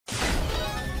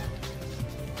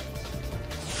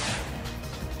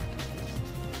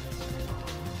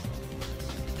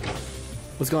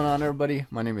What's going on, everybody?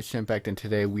 My name is Chimpact, and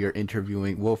today we are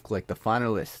interviewing Wolfey Glick, the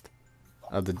finalist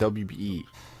of the WBE.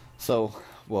 So,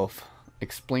 Wolf,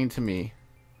 explain to me.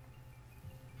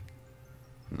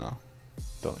 No,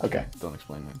 don't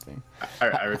explain anything.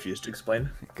 I refuse to explain.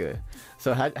 Good.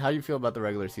 So, how do you feel about the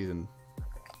regular season?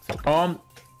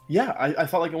 Yeah, I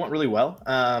felt like it went really well.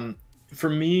 For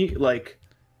me, like,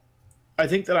 I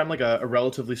think that I'm like a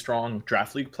relatively strong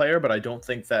draft league player, but I don't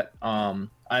think that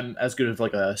I'm as good as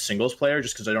like a singles player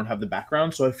just because I don't have the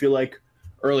background. So I feel like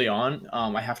early on,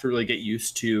 I have to really get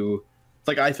used to.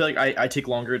 Like, I feel like I take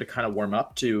longer to kind of warm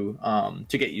up to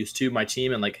get used to my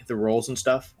team and like the roles and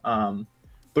stuff.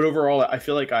 But overall, I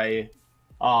feel like I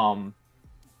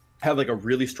had like a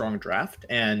really strong draft,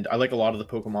 and I like a lot of the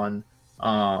Pokemon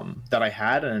that I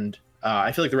had, and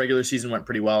I feel like the regular season went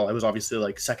pretty well. I was obviously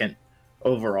like second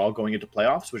overall going into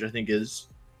playoffs, which I think is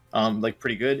like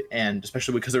pretty good, and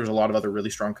especially because there was a lot of other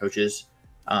really strong coaches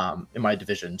in my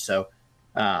division. So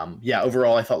yeah,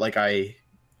 overall, I felt like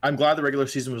I'm glad the regular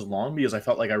season was long because I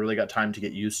felt like I really got time to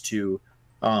get used to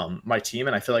my team,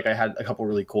 and I feel like I had a couple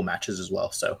really cool matches as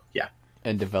well. So yeah.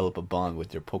 And develop a bond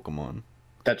with your Pokemon.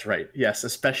 That's right. Yes,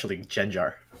 especially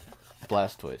Genjar.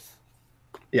 Blastoise.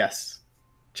 Yes,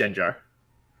 Genjar.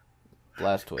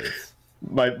 Blastoise.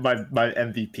 My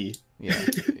MVP. Yeah.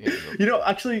 You know,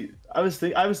 actually, I was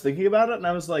thinking about it, and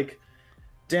I was like,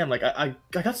 damn, like I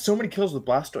got so many kills with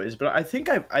Blastoise, but I think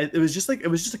it was just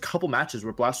a couple matches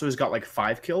where Blastoise got like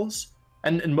 5 kills,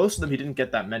 and most of them he didn't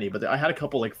get that many, but I had a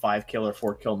couple like 5-kill or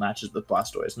 4-kill matches with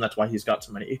Blastoise, and that's why he's got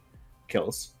so many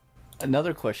kills.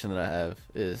 Another question that I have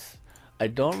is, I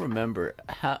don't remember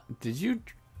how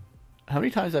many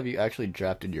times have you actually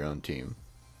drafted your own team?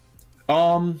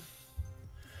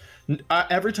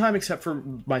 Every time except for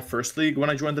my first league when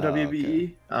I joined the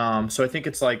WBE. Okay. So I think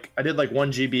it's like I did like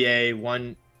 1 GBA,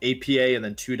 1 APA, and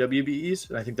then 2 WBEs,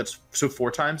 and I think that's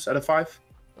 4 times out of 5.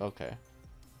 Okay.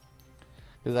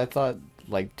 Because I thought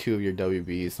like 2 of your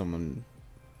WBEs, someone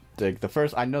like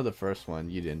I know the first one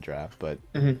you didn't draft, but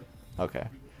okay.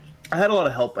 I had a lot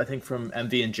of help, I think, from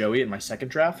MV and Joey in my second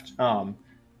draft,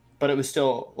 but it was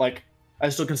still like I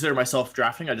still consider myself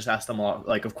drafting. I just asked them a lot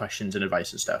like of questions and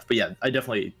advice and stuff. But yeah, I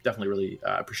definitely really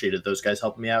appreciated those guys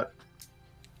helping me out.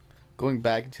 Going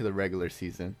back into the regular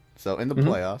season, so in the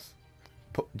playoffs,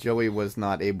 Joey was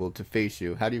not able to face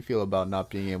you. How do you feel about not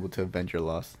being able to avenge your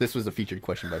loss? This was a featured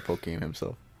question by Pokegame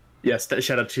himself. Yes,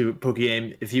 shout out to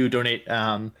Pokegame. If you donate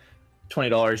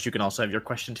 $20, you can also have your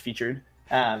questions featured.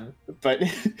 But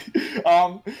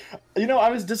you know, I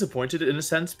was disappointed in a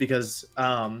sense because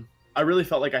I really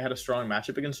felt like I had a strong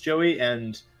matchup against Joey,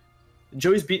 and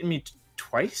Joey's beaten me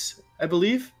twice, I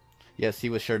believe. Yes, he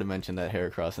was sure to mention that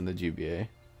Heracross in the GBA.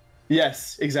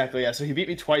 Yes, exactly. Yeah, so he beat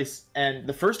me twice, and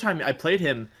the first time I played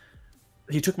him,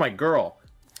 he took my girk,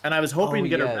 and I was hoping to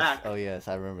get her back. Oh yes,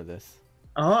 I remember this.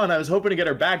 And I was hoping to get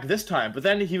her back this time, but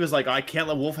then he was like, I can't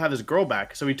let Wolf have his girl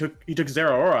back, so he took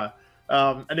Zeraora.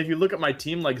 And if you look at my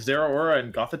team, like Zeraora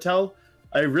and Gothitelle,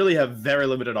 I really have very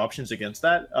limited options against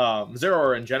that.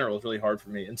 Zeraora in general is really hard for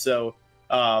me, and so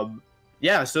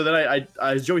yeah. So then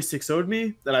I Joey 6-0'd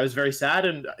me. Then I was very sad,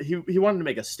 and he wanted to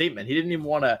make a statement. He didn't even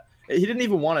want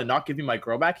to not give me my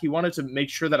girl back. He wanted to make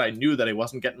sure that I knew that I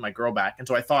wasn't getting my girl back. And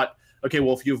so I thought, okay,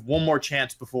 well, if you have one more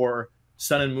chance before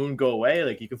Sun and Moon go away,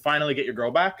 like you can finally get your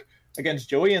girl back against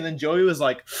Joey. And then Joey was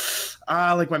like,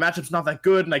 like my matchup's not that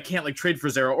good, and I can't like trade for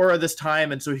Zeraora this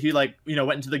time. And so he like, you know,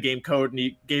 went into the game code and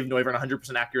he gave Noivern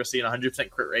 100% accuracy and 100%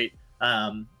 crit rate.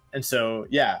 And so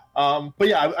yeah, but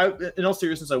yeah, I in all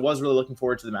seriousness, I was really looking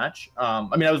forward to the match. I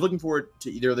mean, I was looking forward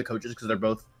to either of the coaches because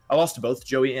I lost to both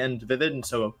Joey and Vivid, and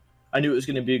so I knew it was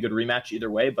going to be a good rematch either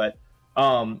way. But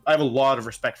I have a lot of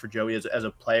respect for Joey as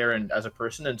a player and as a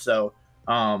person, and so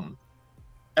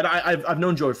and I've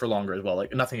known Joey for longer as well.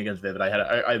 Like nothing against Vivid.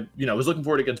 I you know was looking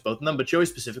forward against both of them, but Joey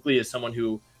specifically is someone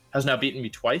who has now beaten me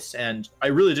twice, and I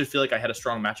really did feel like I had a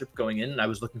strong matchup going in, and I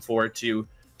was looking forward to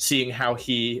seeing how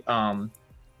he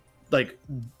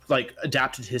like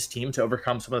adapted his team to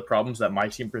overcome some of the problems that my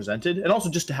team presented, and also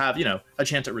just to have, you know, a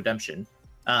chance at redemption.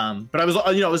 But I was,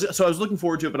 you know, I was looking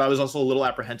forward to it, but I was also a little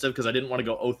apprehensive because I didn't want to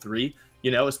go 0-3,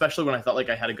 you know, especially when I felt like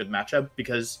I had a good matchup,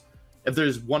 because if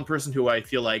there's one person who I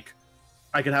feel like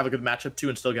I could have a good matchup to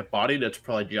and still get bodied, it's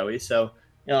probably Joey. So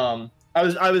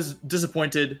I was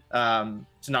disappointed to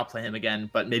not play him again,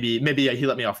 but maybe he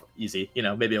let me off easy, you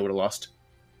know, maybe I would have lost.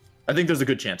 I think there's a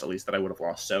good chance at least that I would have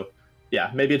lost. So yeah,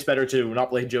 maybe it's better to not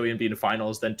play Joey and be in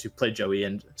finals than to play Joey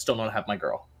and still not have my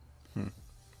girl.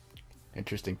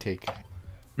 Interesting take.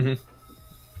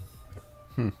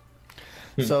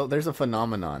 So there's a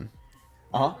phenomenon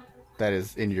that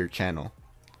is in your channel.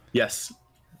 Yes.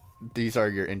 These are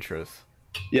your intros.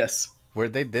 Yes. Were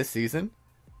they this season?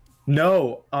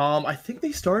 No. I think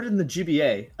they started in the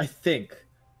GBA. I think.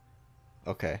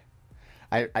 Okay.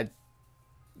 I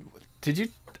did you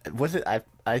was it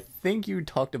I think you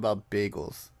talked about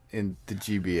bagels in the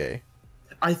GBA.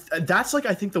 That's like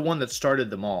I think the one that started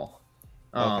them all.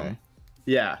 Okay.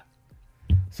 Yeah.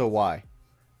 So why?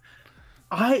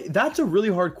 That's a really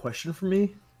hard question for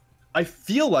me. I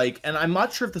feel like, and I'm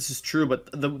not sure if this is true,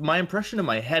 but my impression in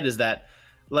my head is that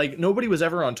like nobody was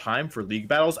ever on time for league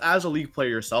battles. As a league player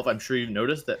yourself, I'm sure you've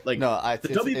noticed that. Like, no,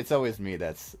 it's always me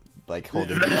that's like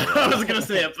holding. I was gonna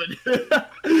say it,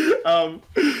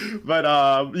 but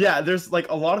yeah, there's like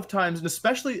a lot of times, and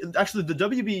especially actually the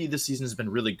WBE this season has been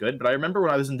really good. But I remember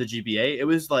when I was in the GBA, it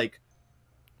was like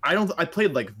I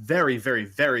played like very, very,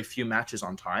 very few matches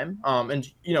on time. And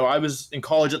you know, I was in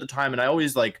college at the time, and I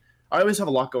always have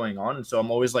a lot going on, and so I'm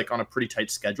always like on a pretty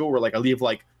tight schedule where like I leave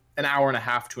like an hour and a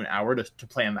half to an hour to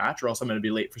play a match, or else I'm going to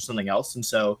be late for something else. And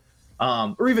so,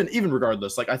 or even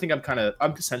regardless, like I think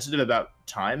I'm sensitive about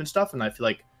time and stuff, and I feel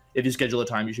like if you schedule a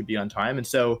time, you should be on time. And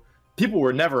so people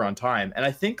were never on time, and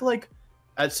I think like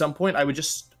at some point I would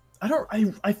just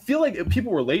I feel like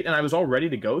people were late and I was all ready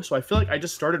to go, so I feel like I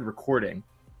just started recording,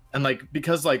 and like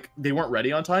because like they weren't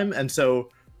ready on time, and so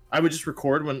I would just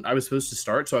record when I was supposed to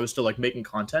start, so I was still like making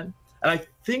content. And I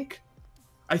think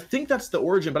that's the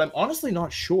origin, but I'm honestly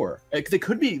not sure. Like, they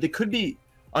could be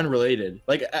unrelated.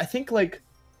 Like I think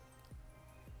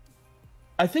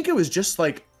it was just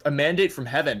like a mandate from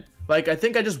heaven. Like I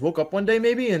think I just woke up one day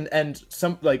maybe and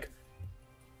some like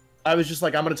I was just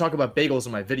like, I'm gonna talk about bagels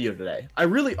in my video today. I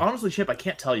really honestly, Chip, I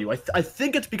can't tell you. I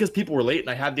think it's because people were late and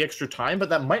I had the extra time, but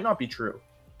that might not be true.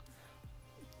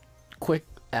 Quick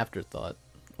afterthought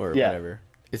or whatever.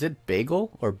 Is it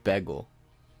bagel or bagel?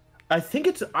 I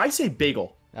say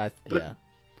bagel. Yeah,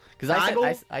 because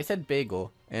I said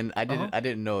bagel, and I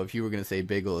didn't know if you were gonna say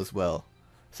bagel as well,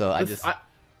 so I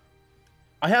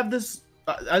have this.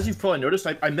 As you've probably noticed,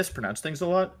 I mispronounce things a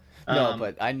lot. No,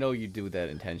 but I know you do that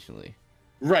intentionally.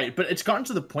 Right, but it's gotten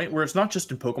to the point where it's not just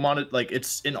in Pokemon.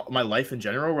 It's in my life in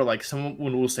general, where like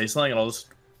someone will say something and I'll just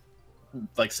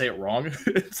like say it wrong.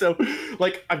 So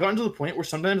like I've gotten to the point where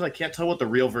sometimes I can't tell what the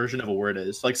real version of a word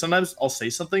is. Like sometimes I'll say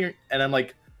something and I'm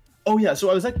like, oh yeah, so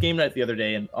I was at game night the other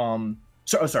day, and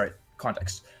sorry,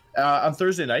 context. On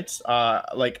Thursday nights,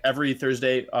 like every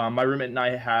Thursday, my roommate and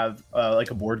I have like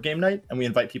a board game night, and we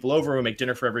invite people over, we make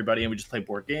dinner for everybody, and we just play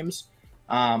board games.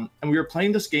 And we were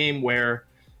playing this game where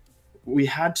we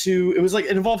had to. It was like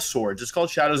it involves swords. It's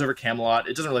called Shadows Over Camelot.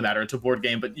 It doesn't really matter. It's a board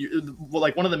game, but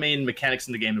like one of the main mechanics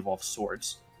in the game involves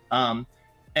swords.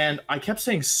 And I kept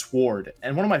saying sword,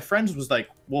 and one of my friends was like,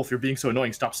 Wolf, you're being so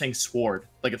annoying, stop saying sword.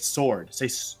 Like it's sword. Say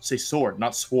sword,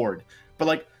 not sword. But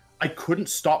like I couldn't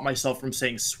stop myself from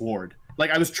saying sword. Like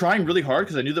I was trying really hard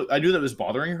because I knew that it was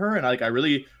bothering her, and I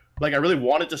really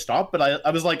wanted to stop, but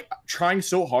I was like trying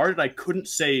so hard and I couldn't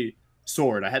say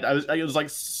sword. I was like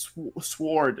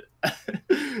sword.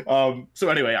 So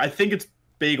anyway, I think it's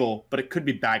bagel, but it could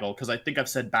be bagel because I think I've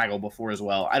said bagel before as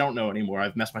well. I don't know anymore.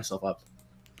 I've messed myself up.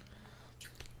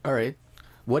 All right.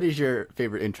 What is your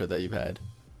favorite intro that you've had?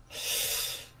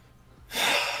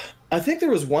 I think there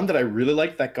was one that I really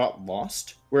liked that got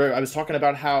lost, where I was talking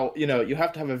about how, you know, you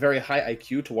have to have a very high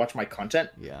IQ to watch my content.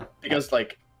 Yeah. Because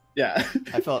like, yeah.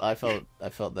 I felt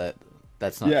that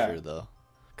that's not true though,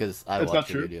 because I watch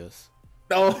your videos.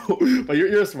 No, but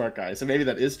you're a smart guy, so maybe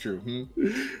that is true.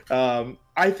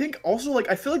 I think also like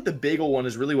I feel like the bagel one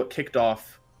is really what kicked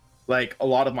off like a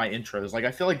lot of my intros. Like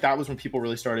I feel like that was when people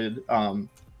really started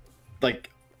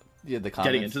like the comments.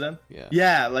 Getting into them.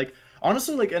 Yeah, like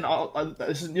honestly, like, and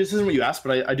this isn't what you asked,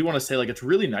 but I do want to say like it's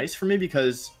really nice for me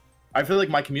because I feel like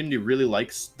my community really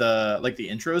likes the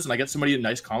intros, and I get so many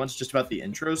nice comments just about the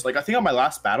intros. Like I think on my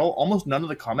last battle, almost none of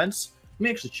the comments. Let me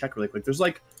actually check really quick.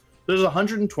 There's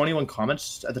 121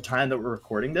 comments at the time that we're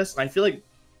recording this, and I feel like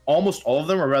almost all of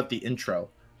them are about the intro,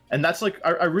 and that's like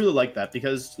I really like that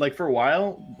because like for a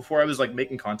while before I was like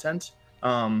making content,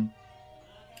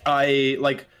 I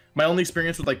like. My only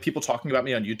experience with like people talking about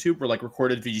me on YouTube were like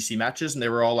recorded VGC matches, and they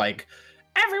were all like,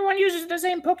 "Everyone uses the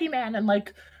same Pokemon," and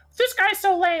like, "This guy's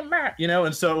so lame, man," you know.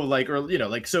 And so like, or you know,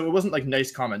 like, so it wasn't like nice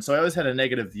comments. So I always had a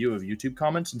negative view of YouTube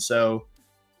comments, and so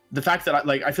the fact that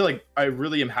I feel like I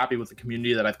really am happy with the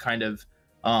community that I've kind of,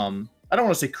 I don't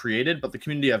want to say created, but the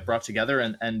community I've brought together,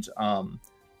 and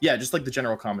yeah, just like the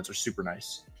general comments are super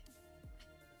nice.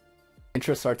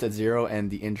 Intro starts at 0 and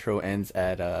the intro ends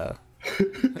at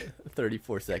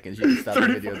 34 seconds. You can stop the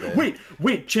video there.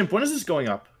 Wait, Chimp, when is this going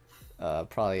up?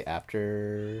 Probably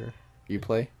after you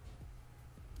play.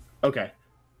 Okay.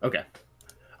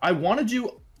 I want to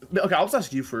do Okay, I'll just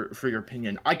ask you for your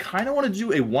opinion. I kind of want to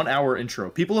do a 1 hour intro.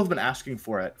 People have been asking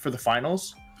for it for the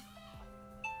finals.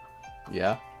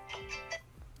 Yeah.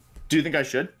 Do you think I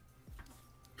should?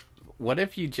 What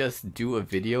if you just do a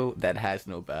video that has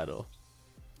no battle?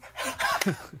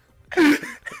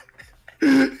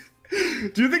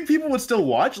 Do you think people would still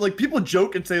watch? Like, people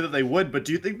joke and say that they would, but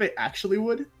do you think they actually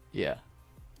would? Yeah.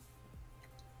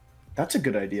 That's a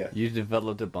good idea. You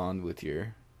developed a bond with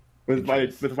your... With my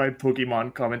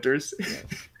Pokemon commenters. Yes.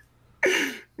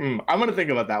 I'm gonna think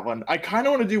about that one. I kind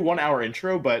of want to do 1 hour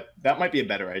intro, but that might be a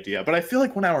better idea. But I feel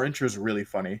like 1 hour intro is really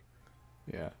funny.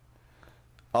 Yeah.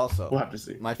 Also, We'll have to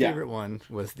see. My favorite one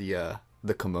was the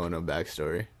kimono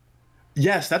backstory.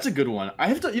 Yes, that's a good one. I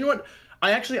have to. You know what?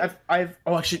 I actually, I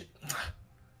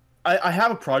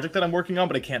have a project that I'm working on,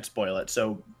 but I can't spoil it.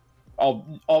 So,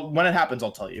 I'll when it happens,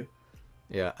 I'll tell you.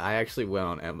 Yeah, I actually went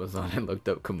on Amazon and looked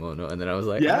up kimono, and then I was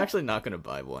like, Yeah? I'm actually not gonna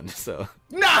buy one. So.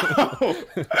 No.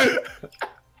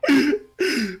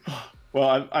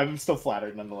 Well, I'm still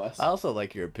flattered nonetheless. I also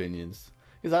like your opinions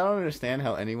because I don't understand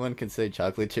how anyone can say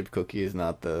chocolate chip cookie is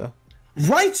not the.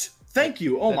 Right. Thank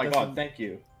you. Oh That my god. doesn't- Thank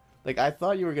you. Like, I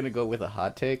thought you were gonna go with a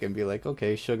hot take and be like,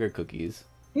 okay, sugar cookies.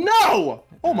 No.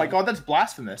 Oh my god. That's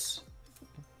blasphemous.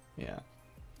 Yeah.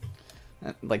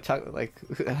 Like chocolate. Like,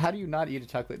 how do you not eat a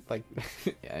chocolate? Like,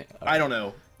 yeah, I don't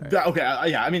know. Right. Yeah, okay.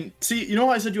 Yeah. I mean, see, you know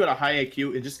how I said you had a high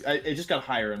IQ? It just got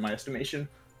higher in my estimation.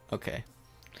 Okay.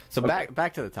 So Okay.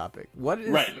 back to the topic. What is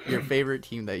Right. your favorite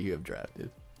team that you have drafted?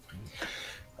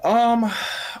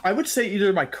 I would say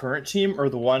either my current team or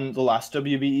the last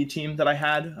WBE team that I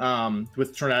had,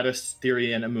 with Tornadus,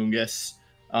 Therian, Amoonguss,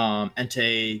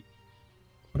 Entei.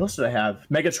 What else did I have?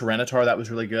 Mega Tyranitar, that was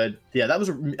really good. Yeah, that was,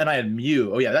 and I had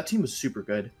Mew. Oh yeah, that team was super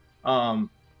good. I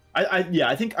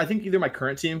think either my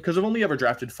current team, because I've only ever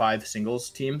drafted 5 singles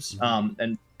teams,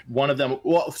 and one of them,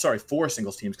 4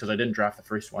 singles teams because I didn't draft the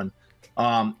first one,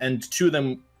 and 2 of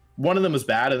them. One of them was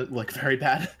bad, like very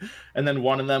bad, and then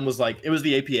one of them was like, it was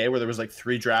the APA where there was like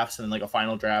 3 drafts and then like a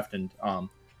final draft, and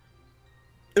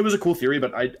it was a cool theory,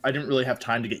 but I didn't really have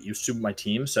time to get used to my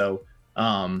team, so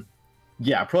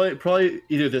yeah, probably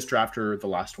either this draft or the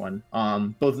last one.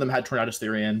 Both of them had Tornadus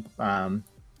Therian.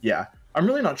 Yeah, I'm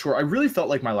really not sure. I really felt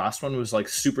like my last one was like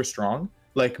super strong,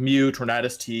 like Mew,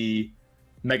 Tornadus T,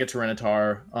 Mega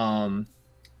Tyranitar,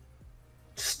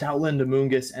 Stoutland,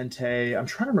 Amoonguss, Entei. I'm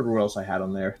trying to remember what else I had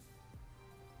on there.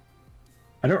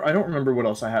 I don't remember what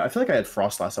else I had. I feel like I had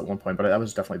Frostlass at one point, but that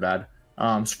was definitely bad.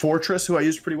 Fortress, who I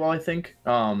used pretty well, I think.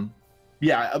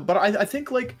 Yeah, but I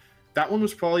think like that one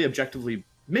was probably objectively,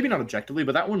 maybe not objectively,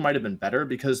 but that one might have been better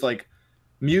because like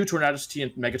Mew, Tornadus T,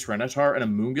 and Mega Tyranitar and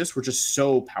Amoonguss were just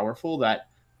so powerful that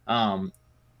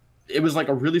it was like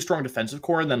a really strong defensive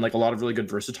core and then like a lot of really good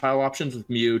versatile options with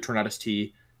Mew, Tornadus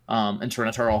T, and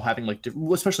Tyranitar all having like,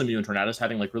 especially Mew and Tornadus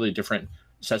having like really different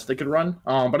sets they could run.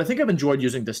 But I think I've enjoyed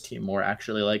using this team more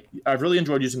actually. Like I've really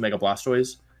enjoyed using Mega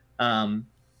Blastoise.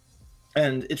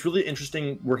 And it's really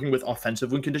interesting working with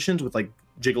offensive win conditions with like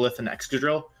Jigglypuff and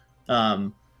Excadrill.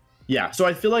 Yeah, so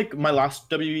I feel like my last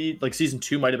WE, like season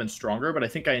 2 might have been stronger, but I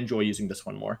think I enjoy using this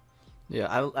one more.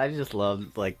 Yeah, I just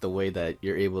love like the way that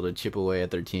you're able to chip away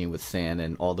at their team with sand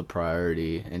and all the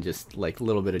priority and just like a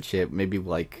little bit of chip. Maybe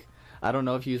like, I don't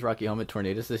know if you use Rocky Helmet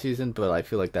Tornadus this season, but I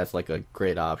feel like that's like a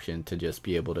great option to just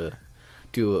be able to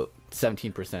do a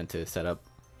 17% to set up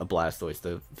a Blastoise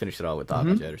to finish it all with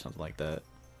Aqua Jet or something like that.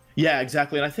 Yeah,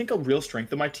 exactly. And I think a real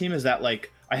strength of my team is that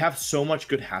like I have so much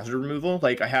good hazard removal.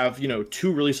 Like I have,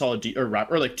 2 really solid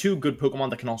like 2 good Pokemon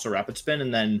that can also rapid spin,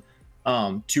 and then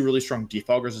 2 really strong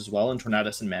defoggers as well, in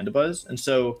Tornadus and Mandibuzz. And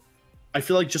so I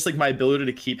feel like just like my ability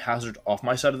to keep hazard off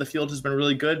my side of the field has been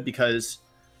really good because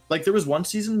like there was one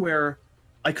season where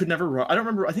I could never run. I don't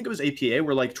remember. I think it was APA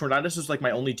where like Tornadus was like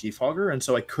my only defogger, and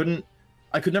so I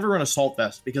could never run Assault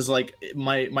Vest because like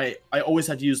I always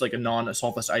had to use like a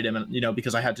non-Assault Vest item, and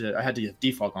because I had to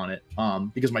defog on it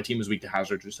because my team was weak to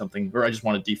hazards or something, or I just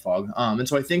wanted defog. And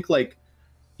so I think like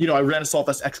I ran Assault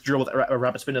Vest Excadrill with a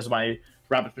Rapid Spin as my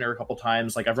Rapid Spinner a couple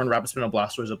times. Like I've run Rapid Spin on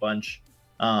Blastoise a bunch.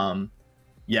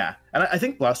 Yeah, and I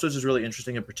think Blastoise is really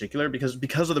interesting in particular because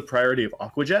of the priority of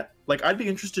Aqua Jet. Like I'd be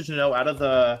interested to know out of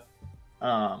the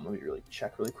let me really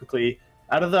check really quickly,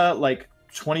 out of the like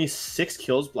 26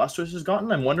 kills Blastoise has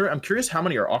gotten, I'm curious how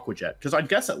many are Aqua Jet, because I'd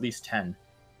guess at least 10,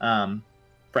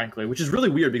 frankly, which is really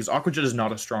weird because Aqua Jet is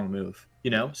not a strong move,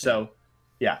 so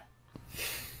yeah.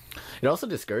 It also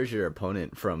discourages your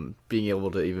opponent from being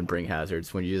able to even bring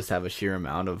hazards when you just have a sheer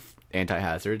amount of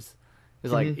anti-hazards.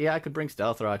 It's like, yeah, I could bring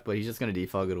Stealth Rock, but he's just going to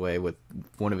defog it away with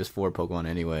one of his 4 Pokemon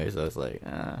anyway, so it's like,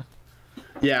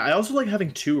 Yeah, I also like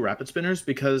having 2 Rapid Spinners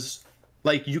because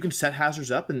like you can set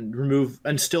hazards up and remove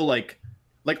and still like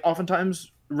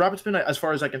oftentimes rapid spin, as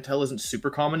far as I can tell, isn't super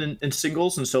common in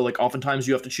singles, and so like oftentimes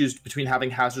you have to choose between having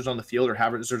hazards on the field or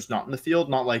hazards not in the field,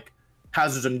 not like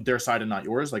hazards on their side and not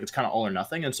yours. Like it's kind of all or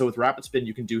nothing. And so with rapid spin,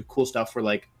 you can do cool stuff where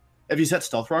like if you set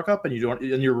stealth rock up and you don't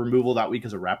and your removal that week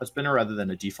is a rapid spinner rather than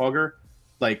a defogger,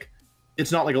 like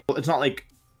it's not like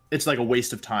it's like a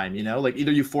waste of time, you know? Like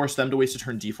either you force them to waste a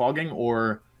turn defogging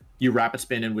or you rapid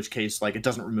spin, in which case like it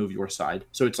doesn't remove your side.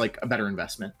 So it's like a better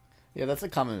investment. Yeah, that's a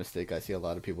common mistake I see a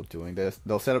lot of people doing.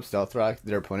 They'll set up stealth rock,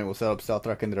 their opponent will set up stealth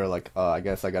rock, and they're like, oh, I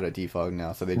guess I got a defog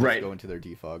now. So they just go into their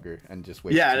defogger and just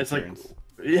wait. Yeah, and it's turns.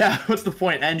 Like, yeah, what's the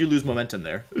point? And you lose momentum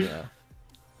there. Yeah.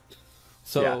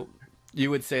 So you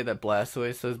would say that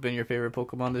Blastoise has been your favorite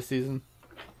Pokemon this season?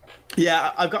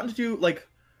 Yeah, I've gotten to do like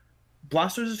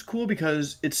Blastoise is cool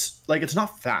because it's like it's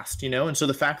not fast, you know, and so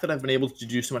the fact that I've been able to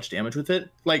do so much damage with it,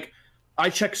 like I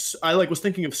like was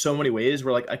thinking of so many ways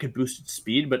where like I could boost its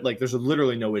speed, but like there's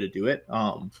literally no way to do it.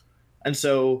 And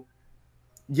so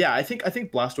yeah, I think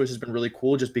Blastoise has been really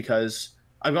cool just because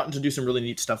I've gotten to do some really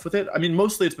neat stuff with it. I mean,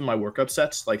 mostly it's been my workup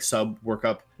sets, like sub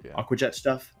workup, Aqua Jet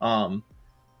stuff.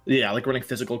 Yeah, like running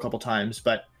physical a couple times,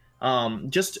 but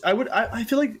just I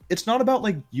feel like it's not about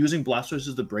like using Blastoise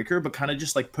as the breaker, but kind of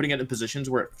just like putting it in positions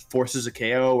where it forces a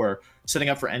KO or setting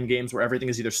up for end games where everything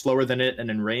is either slower than it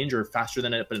and in range or faster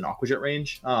than it but in Aqua Jet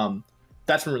range.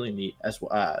 That's been really neat as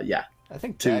well. Yeah, I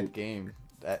think that game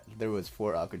that there was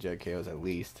 4 Aqua Jet KOs at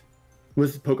least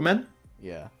with Pokemon.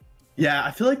 Yeah, I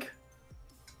feel like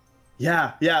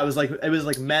yeah it was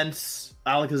like Mence,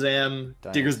 Alakazam,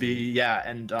 Diggersby,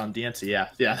 and Diancie.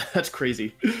 Yeah, that's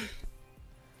crazy.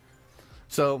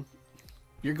 So,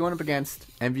 you're going up against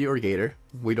Envy or Gator.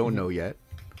 We don't know yet.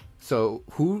 So,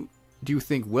 who do you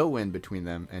think will win between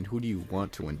them, and who do you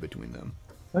want to win between them?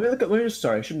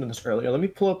 Sorry, I should have done this earlier. Let me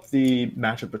pull up the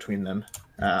matchup between them,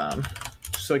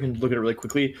 so I can look at it really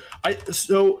quickly.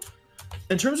 So,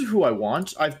 in terms of who I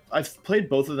want, I've played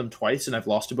both of them twice, and I've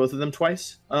lost to both of them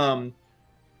twice.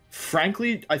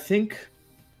 Frankly, I think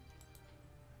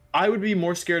I would be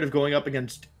more scared of going up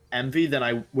against Envy than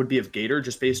I would be of Gator,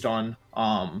 just based on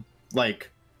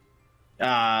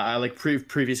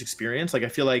previous experience. Like I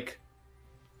feel like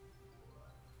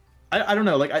I don't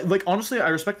know, like honestly I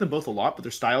respect them both a lot, but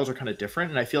their styles are kind of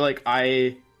different, and I feel like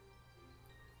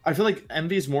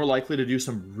Envy is more likely to do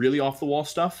some really off the wall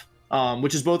stuff,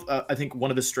 which is both I think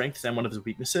one of his strengths and one of his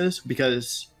weaknesses,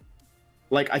 because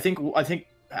like I think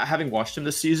having watched him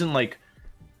this season, like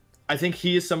I think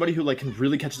he is somebody who like can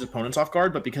really catch his opponents off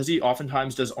guard, but because he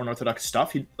oftentimes does unorthodox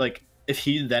stuff, he like if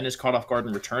he then is caught off guard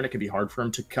in return, it can be hard for him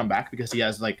to come back because he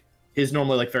has like his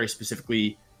normally like very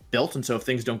specifically built, and so if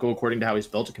things don't go according to how he's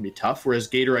built, it can be tough. Whereas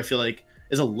Gator, I feel like,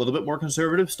 is a little bit more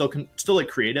conservative, still like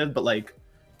creative, but like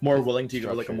more willing to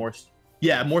go like a more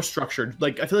structured.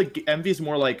 Like I feel like Envy is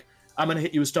more like I'm gonna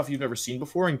hit you with stuff you've never seen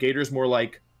before, and Gator's more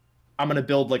like I'm gonna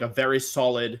build like a very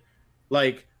solid,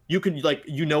 like you can like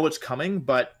what's coming,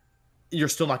 but you're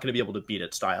still not going to be able to beat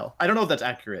it style. I don't know if that's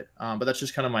accurate, but that's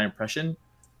just kind of my impression.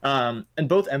 And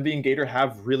both Envy and Gator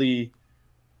have really,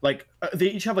 like, they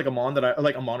each have like a mon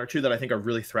or two that I think are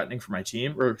really threatening for my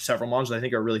team, or several mons that I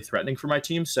think are really threatening for my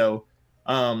team. So,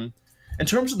 in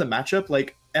terms of the matchup,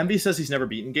 like Envy says he's never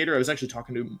beaten Gator. I was actually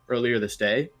talking to him earlier this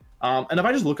day. And if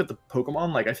I just look at the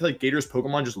Pokemon, like I feel like Gator's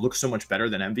Pokemon just looks so much better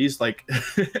than Envy's, like,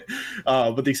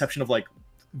 with the exception of like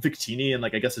Victini and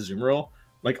like I guess Azumarill.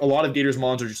 Like a lot of Gator's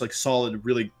mons are just like solid,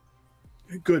 really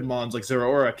good mons, like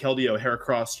Zeraora, Keldeo,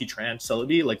 Heracross, Heatran,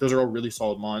 Celebi. Like those are all really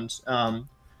solid mons.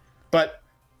 But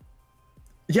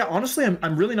yeah, honestly,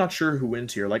 I'm really not sure who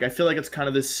wins here. Like I feel like it's kind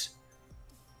of this.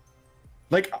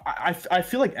 Like I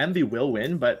feel like Envy will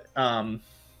win, but I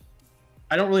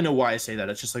don't really know why I say that.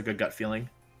 It's just like a gut feeling.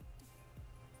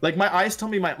 Like my eyes tell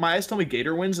me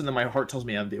Gator wins, and then my heart tells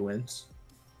me Envy wins.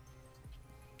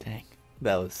 Dang,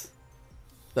 that was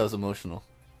emotional.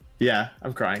 Yeah,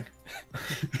 I'm crying.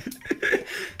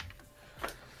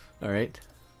 All right.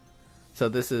 So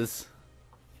this is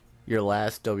your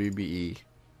last WBE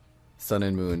Sun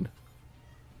and Moon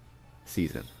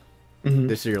season.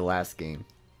 This is your last game.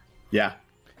 Yeah.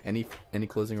 Any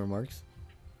closing remarks?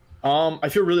 I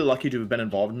feel really lucky to have been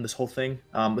involved in this whole thing.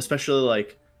 Especially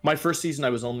like my first season,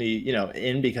 I was only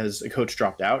in because a coach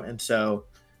dropped out, and so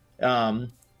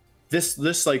this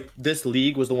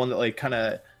league was the one that like kind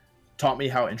of taught me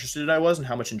how interested I was and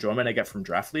how much enjoyment I get from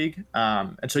Draft League.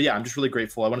 And so yeah, I'm just really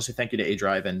grateful. I want to say thank you to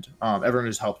A-Drive and everyone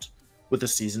who's helped with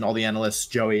this season, all the analysts,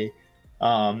 Joey,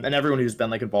 and everyone who's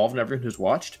been like involved and everyone who's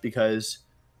watched, because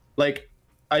like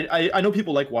I know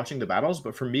people like watching the battles,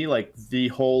 but for me, like the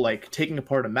whole like taking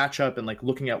apart a matchup and like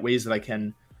looking at ways that I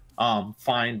can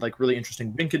find like really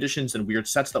interesting win conditions and weird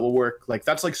sets that will work. Like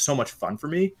that's like so much fun for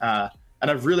me. And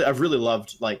I've really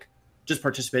loved like just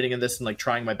participating in this and like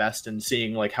trying my best and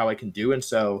seeing like how I can do. And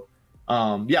so,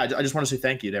 yeah, I just want to say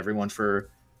thank you to everyone for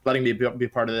letting me be a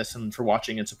part of this and for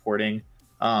watching and supporting.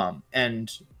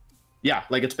 And yeah,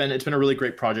 like it's been a really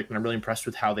great project, and I'm really impressed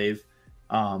with how they've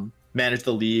managed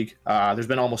the league. There's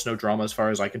been almost no drama as far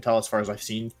as I can tell, as far as I've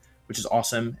seen, which is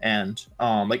awesome. And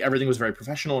like everything was very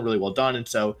professional and really well done. And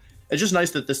so it's just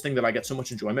nice that this thing that I get so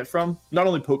much enjoyment from, not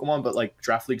only Pokemon, but like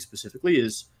Draft League specifically,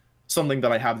 is something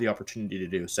that I have the opportunity to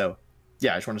do. So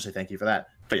yeah, I just want to say thank you for that.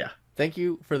 But yeah. Thank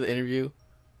you for the interview.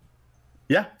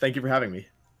 Yeah, thank you for having me.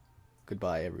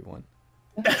 Goodbye, everyone.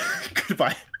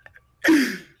 Goodbye.